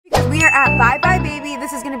at BuyBuy.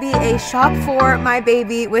 This is gonna be a shop for my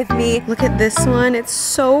baby with me. Look at this one. It's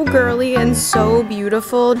so girly and so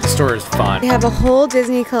beautiful. The store is fun. They have a whole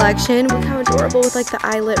Disney collection. Look how adorable with like the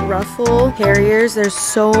eyelet ruffle carriers. There's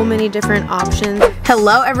so many different options.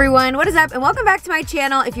 Hello everyone, what is up? And welcome back to my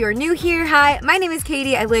channel. If you are new here, hi, my name is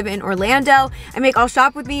Katie. I live in Orlando. I make all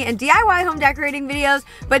shop with me and DIY home decorating videos.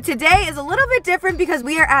 But today is a little bit different because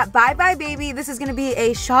we are at BuyBuy. This is gonna be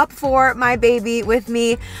a shop for my baby with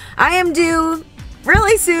me. I am due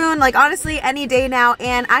really soon, like honestly any day now,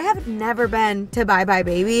 and I have never been to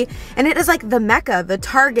BuyBuy, and it is like the mecca, the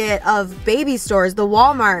Target of baby stores, the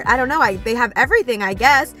Walmart. I don't know, they have everything, I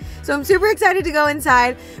guess. So I'm super excited to go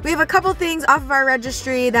inside. We have a couple things off of our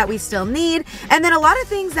registry that we still need, and then a lot of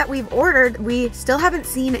things that we've ordered we still haven't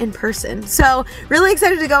seen in person. So really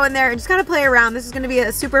excited to go in there and just kind of play around. This is going to be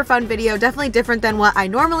a super fun video, definitely different than what I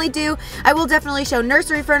normally do. I will definitely show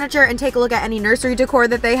nursery furniture and take a look at any nursery decor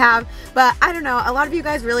that they have, but I don't know, a lot of you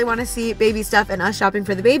guys really want to see baby stuff and us shopping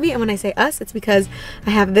for the baby, and when I say us, it's because I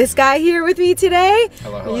have this guy here with me today.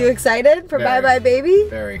 Hello. Are you excited for BuyBuy?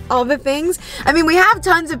 Very. All the things. I mean, we have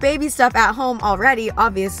tons of baby stuff at home already,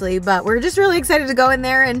 obviously, but we're just really excited to go in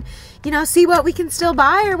there and, you know, see what we can still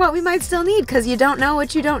buy or what we might still need, because you don't know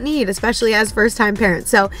what you don't need, especially as first-time parents.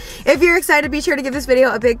 So if you're excited, be sure to give this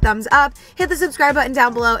video a big thumbs up, hit the subscribe button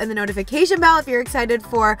down below and the notification bell if you're excited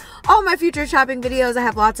for all my future shopping videos. I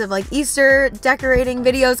have lots of like Easter decorating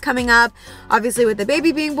videos coming up, obviously with the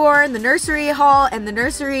baby being born, the nursery haul, and the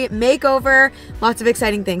nursery makeover. Lots of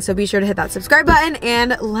exciting things, so be sure to hit that subscribe button,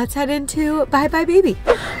 and let's head into BuyBuy.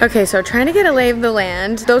 Okay, so trying to get a lay of the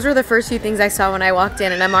land. Those were the first few things I saw when I walked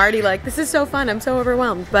in, and I'm already like, this is so fun, I'm so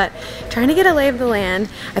overwhelmed. But trying to get a lay of the land,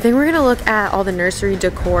 I think we're gonna look at all the nursery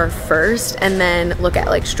decor first and then look at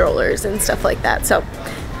like strollers and stuff like that. So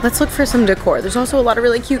let's look for some decor. There's also a lot of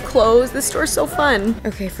really cute clothes. This store's so fun.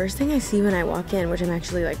 Okay, first thing I see when I walk in, which I'm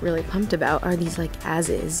actually like really pumped about, are these like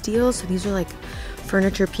as-is deals. So these are like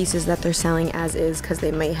furniture pieces that they're selling as is because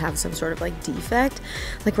they might have some sort of like defect.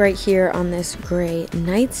 Like right here on this gray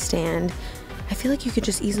nightstand, I feel like you could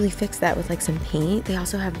just easily fix that with like some paint. They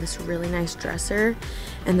also have this really nice dresser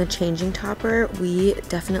and the changing topper. We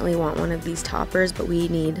definitely want one of these toppers, but we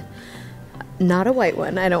need not a white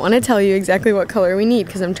one. I don't want to tell you exactly what color we need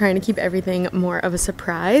because I'm trying to keep everything more of a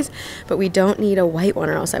surprise, but we don't need a white one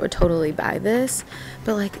or else I would totally buy this.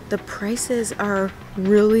 But like the prices are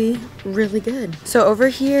really good. So over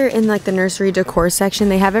here in like the nursery decor section,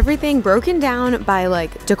 they have everything broken down by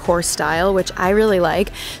like decor style, which I really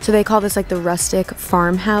like. So they call this like the rustic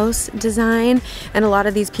farmhouse design, and a lot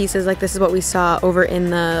of these pieces, like this is what we saw over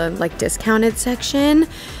in the like discounted section.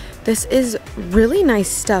 This is really nice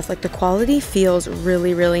stuff. Like the quality feels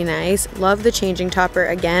really nice. Love the changing topper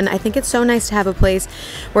again. I think it's so nice to have a place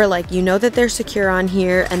where like you know that they're secure on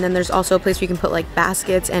here, and then there's also a place where you can put like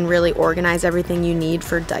baskets and really organize everything you need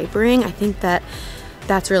for diapering. I think that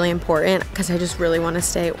that's really important because I just really want to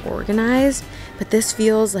stay organized, but this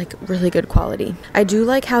feels like really good quality. I do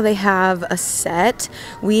like how they have a set.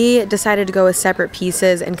 We decided to go with separate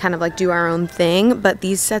pieces and kind of like do our own thing, but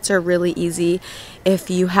these sets are really easy if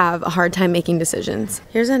you have a hard time making decisions.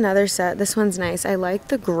 Here's another set. This one's nice. I like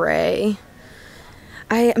the gray.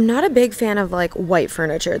 I am not a big fan of like white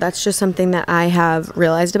furniture. That's just something that I have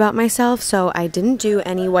realized about myself. So I didn't do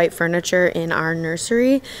any white furniture in our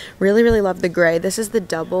nursery. Really love the gray. This is the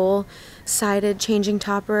double-sided changing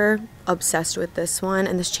topper. Obsessed with this one,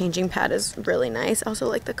 and this changing pad is really nice. Also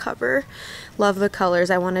like the cover. Love the colors.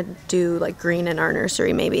 I want to do like green in our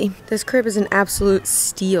nursery maybe. This crib is an absolute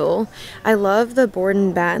steal. I love the board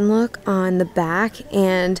and batten look on the back,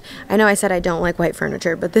 and I know I said I don't like white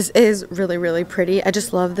furniture, but this is really pretty. I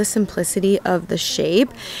just love the simplicity of the shape,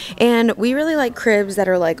 and we really like cribs that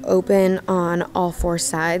are like open on all four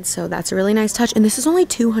sides, so that's a really nice touch. And this is only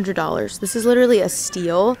 $200. This is literally a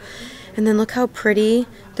steal. And then look how pretty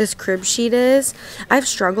this crib sheet is. I've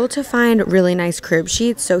struggled to find really nice crib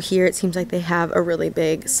sheets, so here it seems like they have a really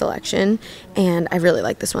big selection, and I really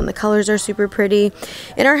like this one. The colors are super pretty.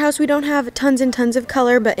 In our house we don't have tons and tons of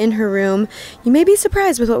color, but in her room you may be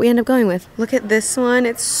surprised with what we end up going with. Look at this one.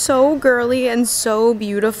 It's so girly and so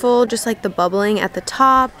beautiful, just like the bubbling at the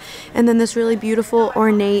top, and then this really beautiful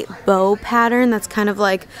ornate bow pattern that's kind of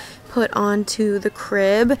like put onto the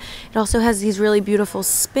crib. It also has these really beautiful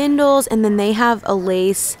spindles, and then they have a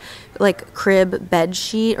lace like crib bed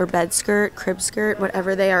sheet or bed skirt, crib skirt,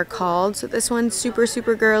 whatever they are called. So this one's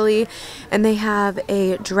super girly, and they have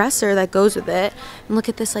a dresser that goes with it. And look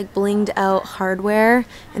at this like blinged out hardware,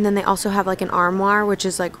 and then they also have like an armoire, which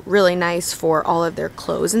is like really nice for all of their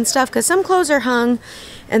clothes and stuff, because some clothes are hung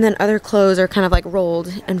and then other clothes are kind of like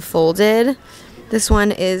rolled and folded. This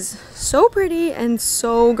one is so pretty and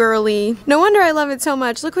so girly. No wonder I love it so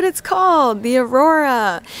much. Look what it's called, the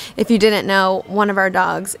Aurora. If you didn't know, one of our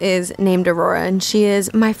dogs is named Aurora and she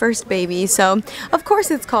is my first baby, so of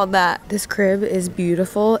course it's called that. This crib is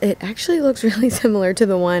beautiful. It actually looks really similar to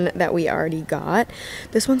the one that we already got.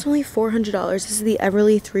 This one's only $400. This is the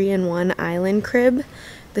Everly 3-in-1 Island crib.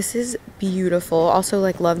 This is beautiful. Also,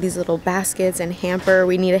 like, love these little baskets and hamper.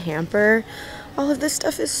 We need a hamper. All of this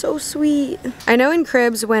stuff is so sweet. I know in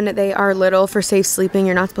cribs when they are little for safe sleeping,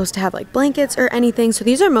 you're not supposed to have like blankets or anything. So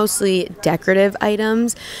these are mostly decorative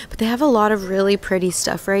items, but they have a lot of really pretty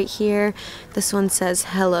stuff right here. This one says,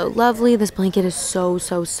 "Hello, lovely." This blanket is so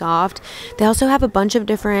soft. They also have a bunch of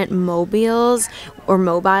different mobiles.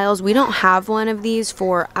 We don't have one of these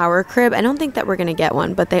for our crib. I don't think that we're gonna get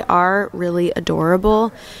one, but they are really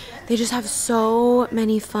adorable. They just have so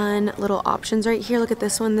many fun little options right here. Look at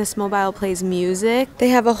this one. This mobile plays music. They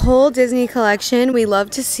have a whole Disney collection. We love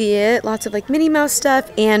to see it. Lots of like Minnie Mouse stuff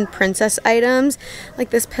and princess items.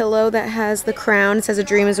 Like this pillow that has the crown. It says, "A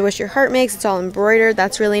dream is a wish your heart makes." It's all embroidered.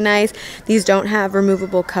 That's really nice. These don't have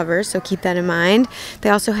removable covers, so keep that in mind. They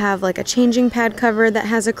also have like a changing pad cover that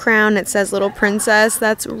has a crown. It says "Little Princess."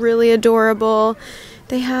 That's really adorable.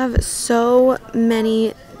 They have so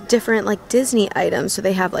many different like Disney items. So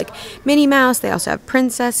they have like Minnie Mouse, they also have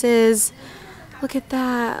princesses. Look at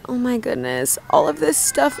that. Oh my goodness. All of this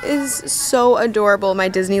stuff is so adorable. My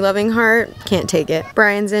Disney loving heart can't take it.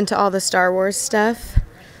 Brian's into all the Star Wars stuff.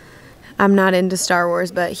 I'm not into Star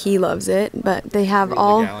Wars, but he loves it. But they have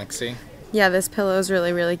all the galaxy. Yeah, this pillow is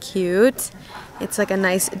really cute. It's like a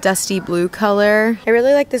nice dusty blue color. I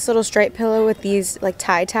really like this little striped pillow with these like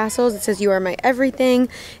tie tassels. It says "You are my everything"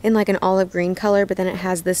 in like an olive green color, but then it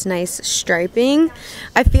has this nice striping.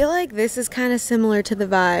 I feel like this is kind of similar to the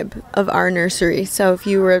vibe of our nursery. So if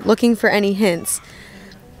you were looking for any hints,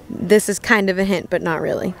 this is kind of a hint, but not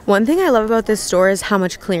really. One thing I love about this store is how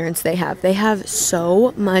much clearance they have. They have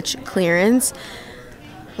so much clearance.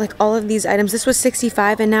 Like all of these items, this was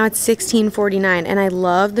 $65 and now it's $16.49, and I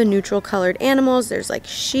love the neutral colored animals. There's like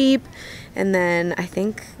sheep, and then I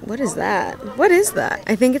think, what is that?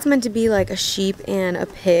 I think it's meant to be like a sheep and a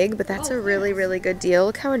pig, but that's a really good deal.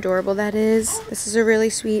 Look how adorable that is. This is a really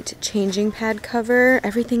sweet changing pad cover.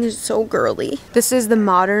 Everything is so girly. This is the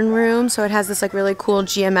modern room, so it has this like really cool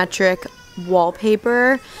geometric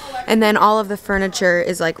wallpaper, and then all of the furniture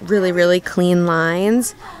is like really clean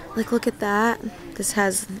lines. Like, look at that. This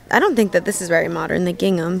has, I don't think that this is very modern, the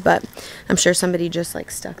gingham, but I'm sure somebody just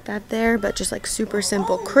like stuck that there. But just like super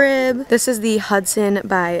simple crib. This is the Hudson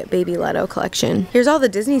by Baby Leto collection. Here's all the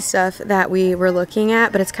Disney stuff that we were looking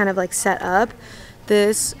at, but it's kind of like set up.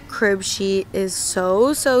 This crib sheet is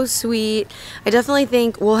so sweet. I definitely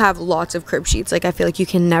think we'll have lots of crib sheets. Like, I feel like you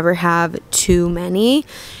can never have too many.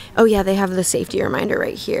 Oh yeah, they have the safety reminder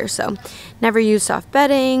right here. So never use soft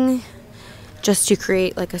bedding, just to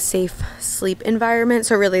create like a safe sleep environment.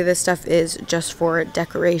 So really this stuff is just for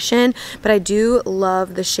decoration, but I do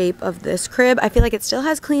love the shape of this crib. I feel like it still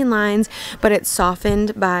has clean lines, but it's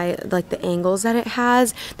softened by like the angles that it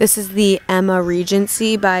has. This is the Emma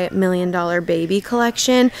Regency by $1 Million Baby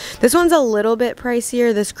collection. This one's a little bit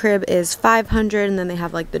pricier. This crib is $500, and then they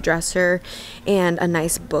have like the dresser and a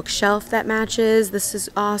nice bookshelf that matches. This is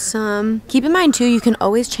awesome. Keep in mind too, you can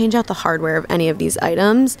always change out the hardware of any of these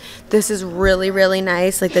items. This is really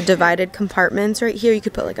nice. Like the divided compartments right here, you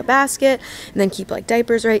could put like a basket and then keep like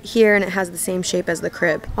diapers right here, and it has the same shape as the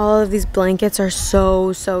crib. All of these blankets are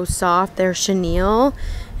so soft. They're chenille,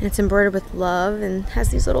 and it's embroidered with love and has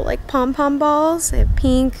these little like pom-pom balls. They have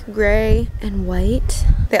pink, gray, and white.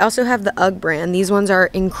 They also have the UGG brand. These ones are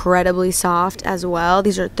incredibly soft as well.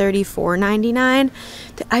 These are $34.99.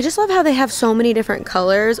 I just love how they have so many different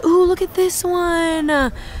colors. Ooh, look at this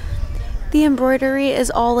one. The embroidery is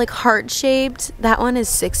all like heart-shaped. That one is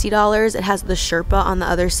 $60. It has the Sherpa on the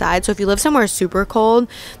other side. So if you live somewhere super cold,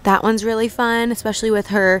 that one's really fun, especially with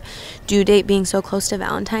her due date being so close to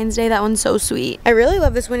Valentine's Day. That one's so sweet. I really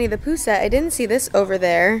love this Winnie the Pooh set. I didn't see this over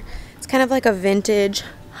there. It's kind of like a vintage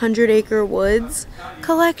 100 Acre Woods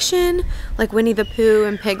collection. Like Winnie the Pooh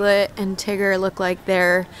and Piglet and Tigger look like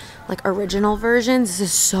they're like original versions. This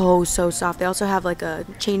is so soft. They also have like a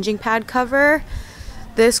changing pad cover.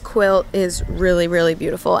 This quilt is really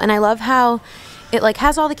beautiful, and I love how it like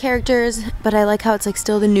has all the characters, but I like how it's like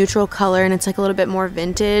still the neutral color and it's like a little bit more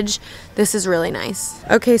vintage. This is really nice.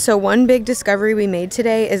 Okay, so one big discovery we made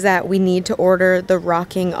today is that we need to order the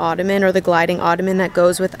rocking ottoman or the gliding ottoman that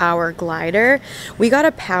goes with our glider. We got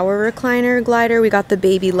a power recliner glider. We got the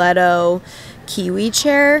Baby Leto kiwi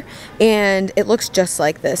chair, and it looks just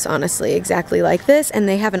like this, honestly, exactly like this. And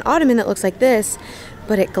they have an ottoman that looks like this,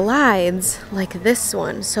 but it glides like this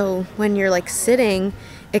one. So when you're like sitting,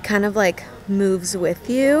 it kind of like moves with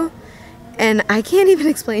you. And I can't even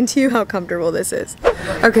explain to you how comfortable this is.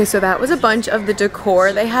 Okay, so that was a bunch of the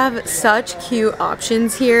decor. They have such cute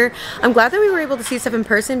options here. I'm glad that we were able to see stuff in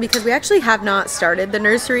person because we actually have not started the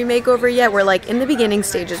nursery makeover yet. We're like in the beginning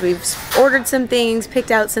stages. We've ordered some things, picked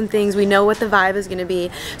out some things. We know what the vibe is gonna be.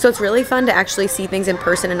 So it's really fun to actually see things in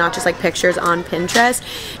person and not just like pictures on Pinterest.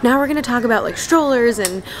 Now we're gonna talk about like strollers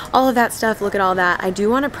and all of that stuff. Look at all that. I do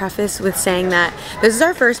wanna preface with saying that this is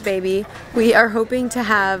our first baby. We are hoping to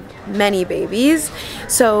have many babies,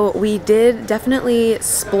 so we did definitely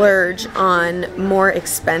splurge on more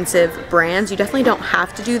expensive brands. You definitely don't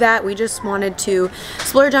have to do that. We just wanted to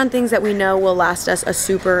splurge on things that we know will last us a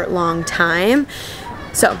super long time.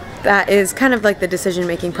 So that is kind of like the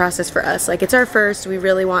decision-making process for us. Like, it's our first, we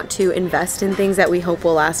really want to invest in things that we hope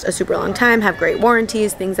will last a super long time, have great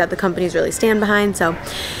warranties, things that the companies really stand behind. So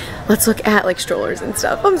let's look at like strollers and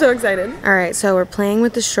stuff. I'm so excited. All right, so we're playing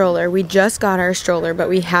with the stroller. We just got our stroller, but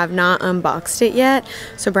we have not unboxed it yet.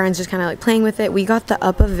 So Brian's just kind of like playing with it. We got the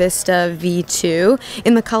UppaBaby Vista V2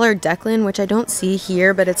 in the color Declan, which I don't see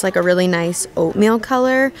here, but it's like a really nice oatmeal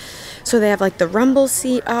color. So they have like the rumble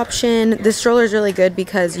seat option. This stroller is really good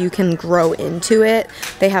because you can grow into it.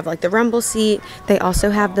 They have like the rumble seat. They also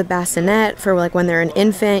have the bassinet for like when they're an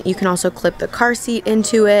infant. You can also clip the car seat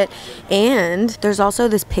into it. And there's also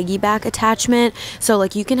this piggyback attachment. So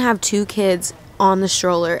like you can have 2 kids on the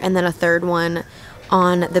stroller and then a third one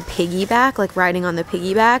on the piggyback, like riding on the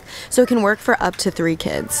piggyback. So it can work for up to 3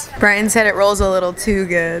 kids. Brian said it rolls a little too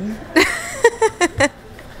good.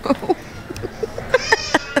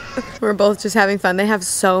 We're both just having fun. They have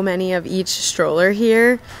so many of each stroller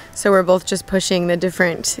here, so we're both just pushing the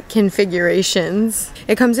different configurations.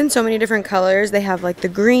 It comes in so many different colors. They have like the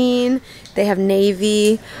green, they have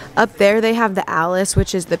navy. Up there they have the Alice,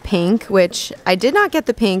 which is the pink, which I did not get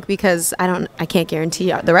the pink because I can't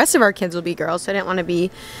guarantee the rest of our kids will be girls, so I didn't want to be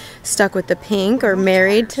stuck with the pink or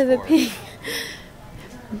married to the pink.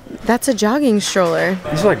 That's a jogging stroller.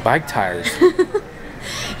 These are like bike tires.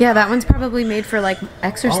 Yeah, that one's probably made for like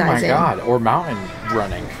exercising. Oh my god, or mountain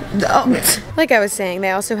running. Oh. Like I was saying, they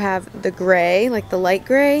also have the gray, like the light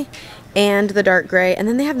gray, and the dark gray, and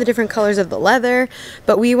then they have the different colors of the leather,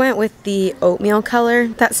 but we went with the oatmeal color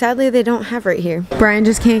that sadly they don't have right here. Brian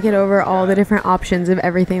just can't get over all the different options of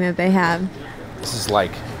everything that they have. This is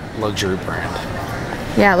like luxury brand.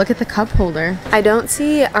 Yeah, look at the cup holder. I don't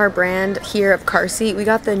see our brand here of car seat. We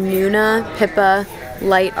got the Nuna Pippa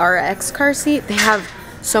Light RX car seat. They have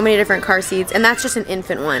so many different car seats, and that's just an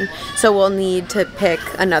infant one, so we'll need to pick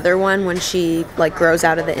another one when she like grows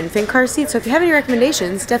out of the infant car seat. So if you have any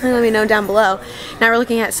recommendations, definitely let me know down below. Now we're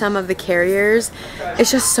looking at some of the carriers.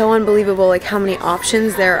 It's just so unbelievable like how many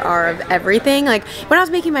options there are of everything. Like when I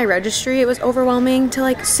was making my registry, it was overwhelming to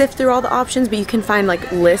like sift through all the options, but you can find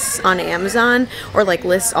like lists on Amazon or like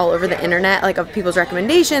lists all over the internet like of people's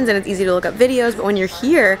recommendations, and it's easy to look up videos. But when you're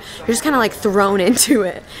here, you're just kind of like thrown into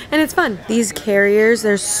it, and it's fun. These carriers,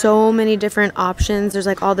 there's so many different options. There's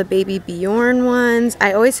like all the baby Bjorn ones.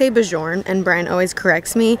 I always say Bjorn and Brian always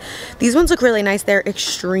corrects me. These ones look really nice. They're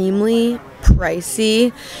extremely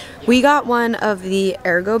pricey. We got one of the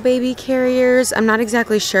Ergo baby carriers. I'm not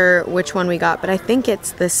exactly sure which one we got, but I think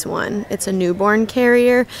it's this one. It's a newborn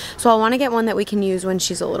carrier, so I'll want to get one that we can use when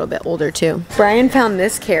she's a little bit older too. Brian found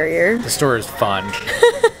this carrier. The store is fun.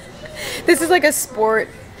 This is like a sport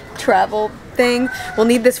travel thing. We'll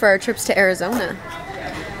need this for our trips to Arizona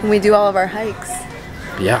when we do all of our hikes.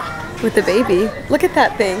 Yeah. With the baby. Look at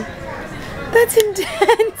that thing. That's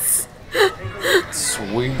intense.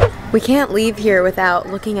 Sweet. We can't leave here without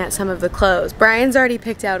looking at some of the clothes. Brian's already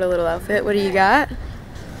picked out a little outfit. What do you got?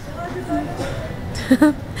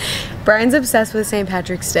 Brian's obsessed with St.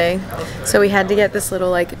 Patrick's Day, so we had to get this little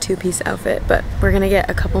like 2-piece outfit, but we're gonna get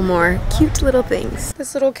a couple more cute little things.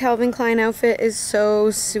 This little Calvin Klein outfit is so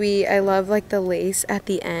sweet. I love like the lace at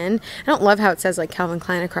the end. I don't love how it says like Calvin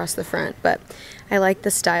Klein across the front, but I like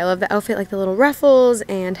the style of the outfit, like the little ruffles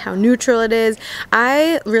and how neutral it is.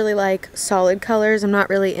 I really like solid colors. I'm not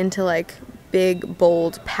really into like big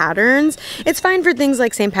bold patterns. It's fine for things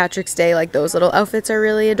like St. Patrick's Day, like those little outfits are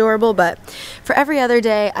really adorable, but for every other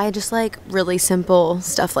day I just like really simple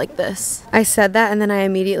stuff like this. I said that and then I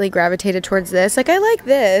immediately gravitated towards this. Like I like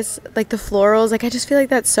this, like the florals, like I just feel like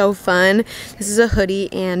that's so fun. This is a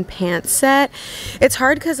hoodie and pants set. It's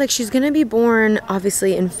hard because like she's gonna be born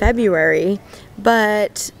obviously in February,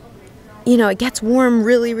 but you know, it gets warm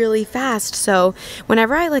really, really fast. So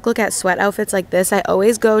whenever I like look at sweat outfits like this, I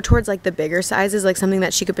always go towards like the bigger sizes, like something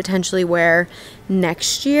that she could potentially wear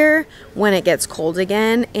next year when it gets cold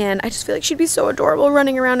again. And I just feel like she'd be so adorable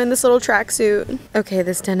running around in this little tracksuit. Okay,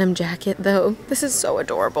 this denim jacket though, this is so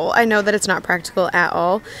adorable. I know that it's not practical at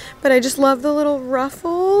all, but I just love the little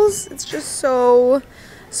ruffles. It's just so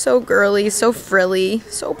girly, so frilly,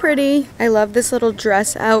 so pretty. I love this little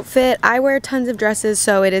dress outfit. I wear tons of dresses,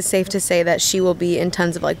 so it is safe to say that she will be in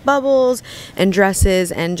tons of like bubbles and dresses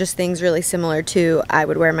and just things really similar to I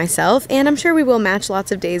would wear myself. And I'm sure we will match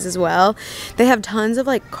lots of days as well. They have tons of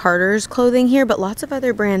like Carter's clothing here, but lots of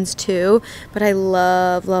other brands too. But I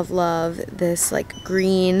love, love, love this like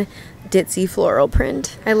green ditzy floral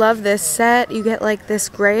print. I love this set. You get like this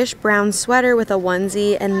grayish brown sweater with a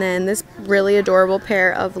onesie and then this really adorable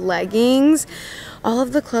pair of leggings. All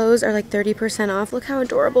of the clothes are like 30% off. Look how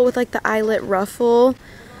adorable with like the eyelet ruffle.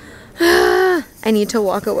 I need to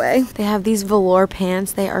walk away. They have these velour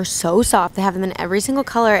pants. They are so soft. They have them in every single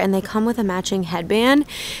color and they come with a matching headband.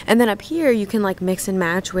 And then up here you can like mix and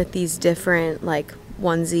match with these different like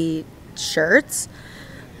onesie shirts.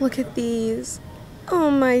 Look at these. Oh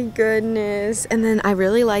my goodness. And then I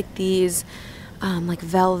really like these like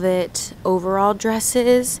velvet overall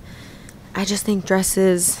dresses. I just think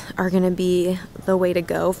dresses are gonna be the way to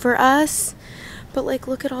go for us. But like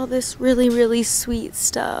look at all this really, really sweet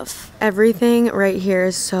stuff. Everything right here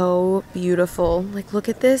is so beautiful. Like look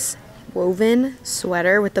at this woven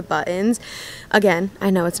sweater with the buttons. Again, I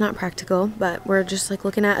know it's not practical, but we're just like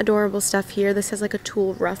looking at adorable stuff here. This has like a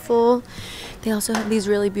tulle ruffle. They also have these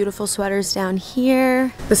really beautiful sweaters down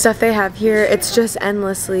here. The stuff they have here, it's just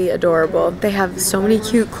endlessly adorable. They have so many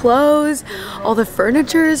cute clothes. All the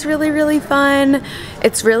furniture is really, really fun.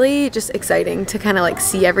 It's really just exciting to kind of like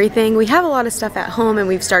see everything. We have a lot of stuff at home and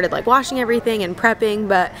we've started like washing everything and prepping,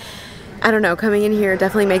 but I don't know, coming in here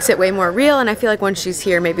definitely makes it way more real, and I feel like once she's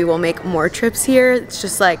here, maybe we'll make more trips here. It's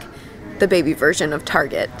just like the baby version of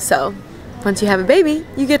Target. So once you have a baby,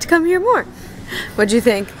 you get to come here more. What'd you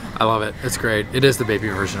think? I love it. It's great. It is the baby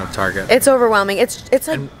version of Target. It's overwhelming. It's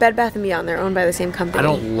like Bed Bath & Beyond. They're owned by the same company. I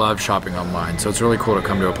don't love shopping online, so it's really cool to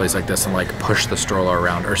come to a place like this and like push the stroller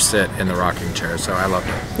around or sit in the rocking chair, so I love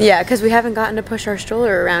it. Yeah, because we haven't gotten to push our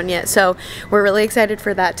stroller around yet, so we're really excited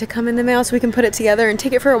for that to come in the mail so we can put it together and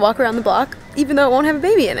take it for a walk around the block, even though it won't have a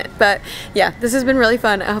baby in it. But yeah, this has been really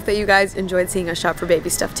fun. I hope that you guys enjoyed seeing us shop for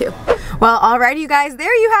baby stuff too. Well, alrighty you guys,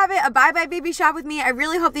 there you have it, a BuyBuy shop with me. I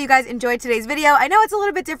really hope that you guys enjoyed today's video. I know it's a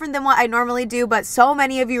little bit different than what I normally do, but so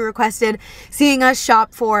many of you requested seeing us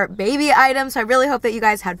shop for baby items, so I really hope that you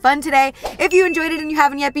guys had fun today. If you enjoyed it and you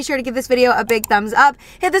haven't yet, be sure to give this video a big thumbs up,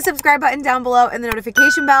 hit the subscribe button down below and the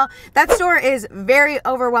notification bell. That store is very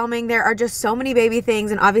overwhelming. There are just so many baby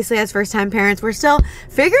things, and obviously as first-time parents, we're still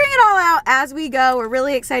figuring it all out as we go. We're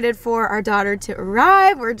really excited for our daughter to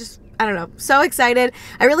arrive. We're just, I don't know, so excited.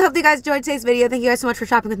 I really hope that you guys enjoyed today's video. Thank you guys so much for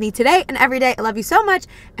shopping with me today and every day. I love you so much,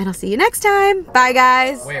 and I'll see you next time. Bye,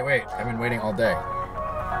 guys. Wait, I've been waiting all day.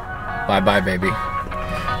 Bye-bye, baby.